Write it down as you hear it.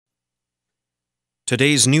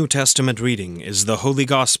Today's New Testament reading is the Holy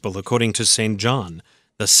Gospel according to St. John,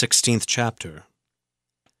 the 16th chapter.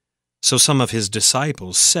 So some of his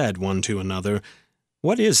disciples said one to another,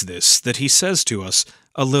 "What is this that he says to us,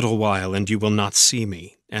 'A little while and you will not see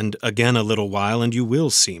me,' and again a little while and you will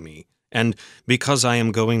see me, and because I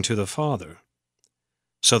am going to the Father?"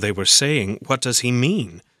 So they were saying, "What does he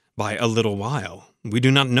mean by a little while? We do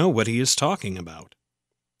not know what he is talking about."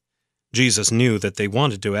 Jesus knew that they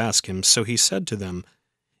wanted to ask him, so he said to them,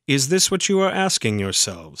 "Is this what you are asking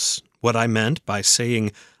yourselves? What I meant by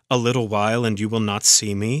saying, 'A little while and you will not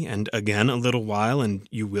see me,' and again a little while and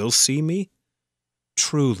you will see me?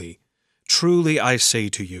 Truly, truly I say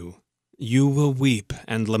to you, you will weep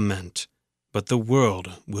and lament, but the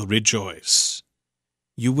world will rejoice.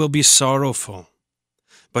 You will be sorrowful,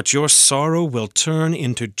 but your sorrow will turn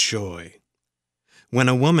into joy. When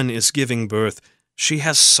a woman is giving birth, she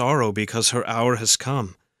has sorrow because her hour has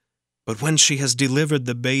come. But when she has delivered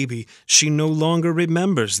the baby, she no longer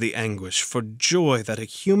remembers the anguish for joy that a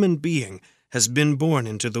human being has been born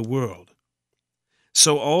into the world.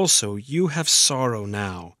 So also you have sorrow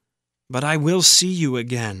now, but I will see you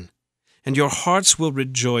again, and your hearts will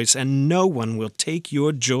rejoice, and no one will take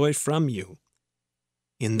your joy from you.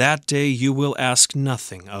 In that day you will ask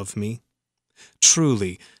nothing of me.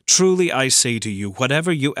 Truly, truly I say to you,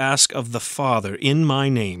 whatever you ask of the Father in my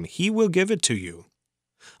name, he will give it to you.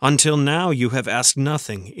 Until now you have asked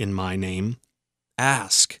nothing in my name.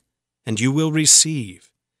 Ask, and you will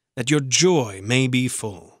receive, that your joy may be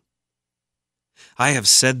full. I have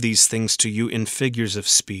said these things to you in figures of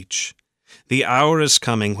speech. The hour is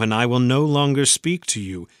coming when I will no longer speak to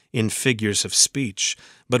you in figures of speech,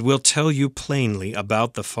 but will tell you plainly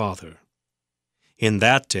about the Father. In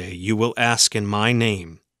that day you will ask in my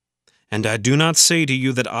name. And I do not say to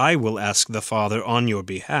you that I will ask the Father on your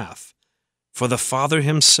behalf, for the Father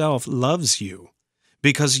himself loves you,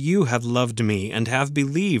 because you have loved me and have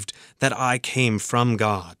believed that I came from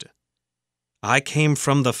God. I came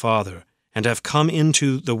from the Father and have come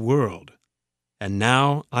into the world, and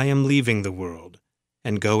now I am leaving the world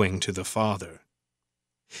and going to the Father."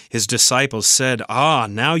 His disciples said,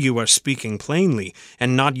 "Now you are speaking plainly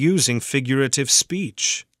and not using figurative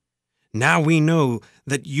speech. Now we know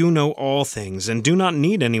that you know all things and do not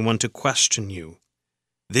need anyone to question you.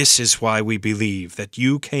 This is why we believe that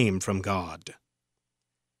you came from God."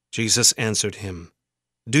 Jesus answered him,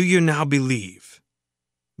 "Do you now believe?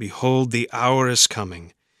 Behold, the hour is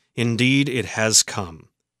coming. Indeed, it has come,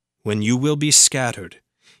 when you will be scattered,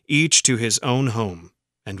 each to his own home,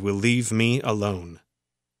 and will leave me alone.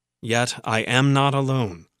 Yet I am not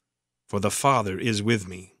alone, for the Father is with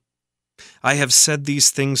me. I have said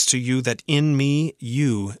these things to you that in me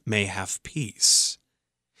you may have peace.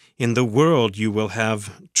 In the world you will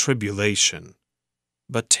have tribulation,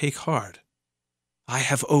 but take heart. I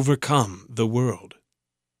have overcome the world."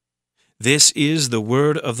 This is the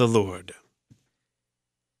word of the Lord.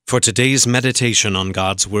 For today's meditation on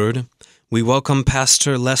God's Word, we welcome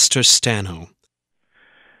Pastor Lester Stano.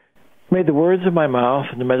 May the words of my mouth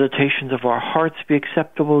and the meditations of our hearts be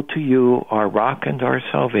acceptable to you, our rock and our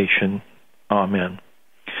salvation. Amen.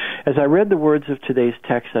 As I read the words of today's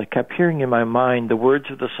text, I kept hearing in my mind the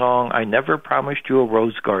words of the song, "I Never Promised You a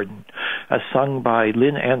Rose Garden," as sung by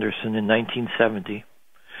Lynn Anderson in 1970.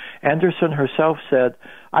 Anderson herself said,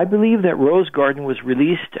 "I believe that Rose Garden was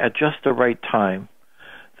released at just the right time.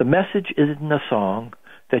 The message isn't a song,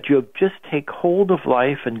 that you just take hold of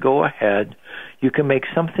life and go ahead. You can make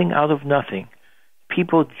something out of nothing.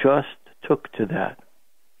 People just took to that."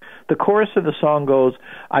 The chorus of the song goes,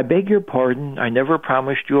 "I beg your pardon, I never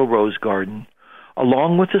promised you a rose garden.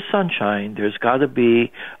 Along with the sunshine, there's got to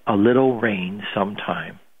be a little rain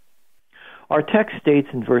sometime." Our text states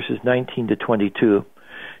in verses 19 to 22,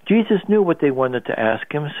 Jesus knew what they wanted to ask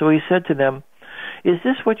him, so he said to them, "Is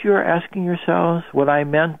this what you are asking yourselves? What I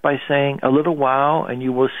meant by saying, 'A little while and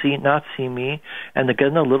you will not see me, and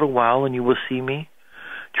again a little while and you will see me'?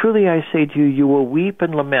 Truly I say to you, you will weep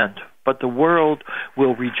and lament, but the world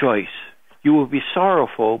will rejoice. You will be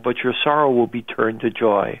sorrowful, but your sorrow will be turned to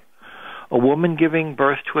joy. A woman giving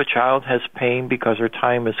birth to a child has pain because her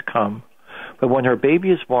time has come. But when her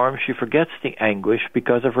baby is born, she forgets the anguish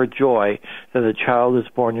because of her joy that a child is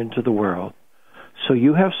born into the world. So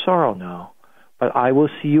you have sorrow now, but I will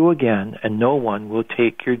see you again, and no one will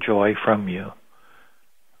take your joy from you.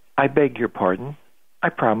 I beg your pardon. I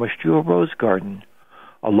promised you a rose garden.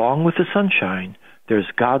 Along with the sunshine, there's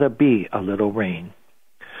gotta be a little rain."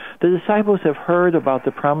 The disciples have heard about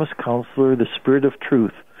the promised counselor, the Spirit of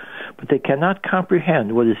truth, but they cannot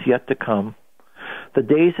comprehend what is yet to come. The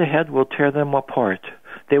days ahead will tear them apart.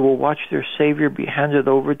 They will watch their Savior be handed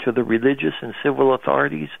over to the religious and civil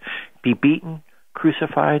authorities, be beaten,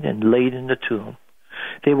 crucified, and laid in the tomb.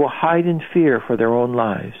 They will hide in fear for their own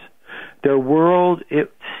lives. Their world,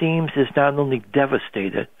 it seems, is not only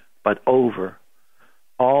devastated, but over.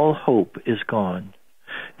 All hope is gone.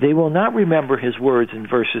 They will not remember his words in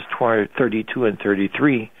verses 32 and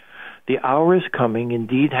 33. The hour is coming,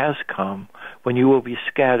 indeed has come, when you will be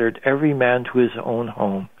scattered, every man to his own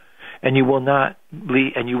home, and you will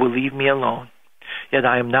leave me alone. Yet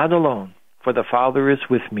I am not alone, for the Father is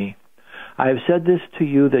with me. I have said this to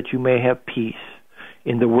you that you may have peace.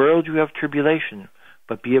 In the world you have tribulation,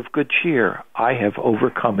 but be of good cheer. I have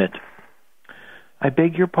overcome it. I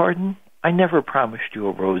beg your pardon? I never promised you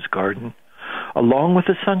a rose garden. Along with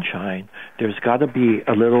the sunshine, there's got to be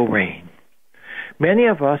a little rain. Many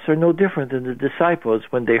of us are no different than the disciples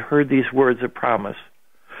when they heard these words of promise.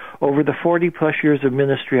 Over the 40-plus years of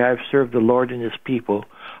ministry I have served the Lord and his people,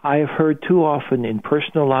 I have heard too often in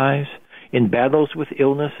personal lives, in battles with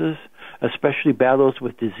illnesses, especially battles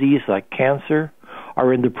with disease like cancer,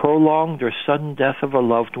 or in the prolonged or sudden death of a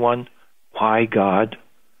loved one, why God?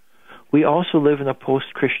 We also live in a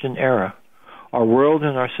post-Christian era. Our world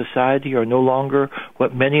and our society are no longer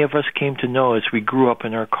what many of us came to know as we grew up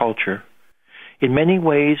in our culture. In many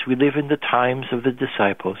ways, we live in the times of the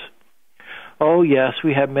disciples. Oh, yes,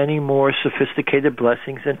 we have many more sophisticated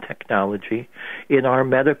blessings and technology in our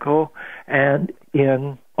medical and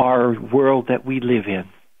in our world that we live in.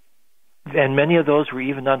 And many of those were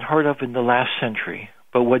even unheard of in the last century.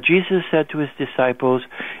 But what Jesus said to his disciples,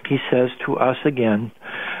 he says to us again,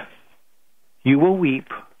 you will weep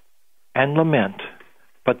and lament,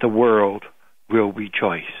 but the world will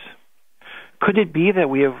rejoice. Could it be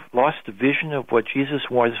that we have lost the vision of what Jesus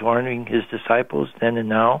was warning his disciples then and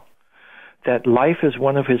now? That life as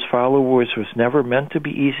one of his followers was never meant to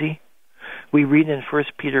be easy? We read in 1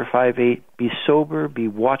 Peter 5:8, be sober, be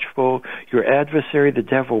watchful. Your adversary, the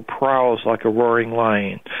devil, prowls like a roaring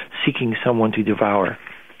lion, seeking someone to devour.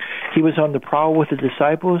 He was on the prowl with the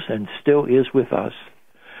disciples and still is with us.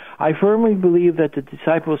 I firmly believe that the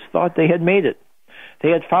disciples thought they had made it. They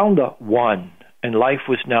had found the one, and life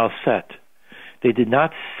was now set. They did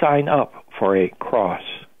not sign up for a cross.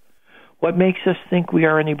 What makes us think we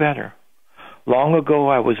are any better? Long ago,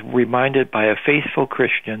 I was reminded by a faithful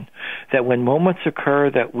Christian that when moments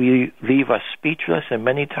occur that we leave us speechless and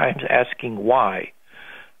many times asking why,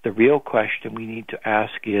 the real question we need to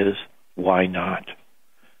ask is, why not?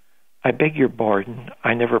 I beg your pardon,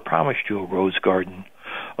 I never promised you a rose garden.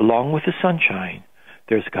 Along with the sunshine,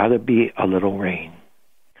 there's got to be a little rain.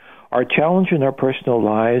 Our challenge in our personal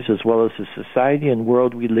lives, as well as the society and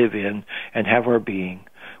world we live in and have our being,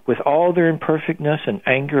 with all their imperfectness and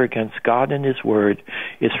anger against God and his word,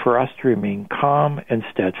 is for us to remain calm and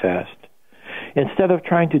steadfast. Instead of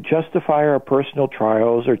trying to justify our personal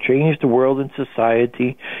trials or change the world and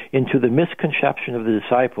society into the misconception of the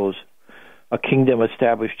disciples, a kingdom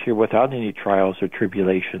established here without any trials or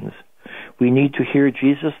tribulations, we need to hear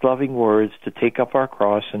Jesus' loving words to take up our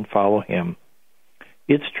cross and follow him.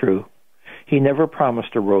 It's true. He never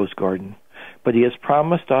promised a rose garden, but he has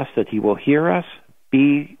promised us that he will hear us,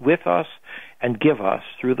 be with us, and give us,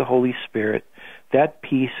 through the Holy Spirit, that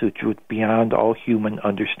peace which is beyond all human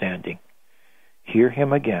understanding. Hear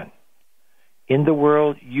him again. In the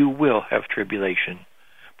world you will have tribulation,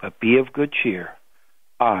 but be of good cheer.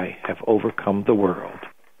 I have overcome the world.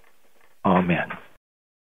 Amen.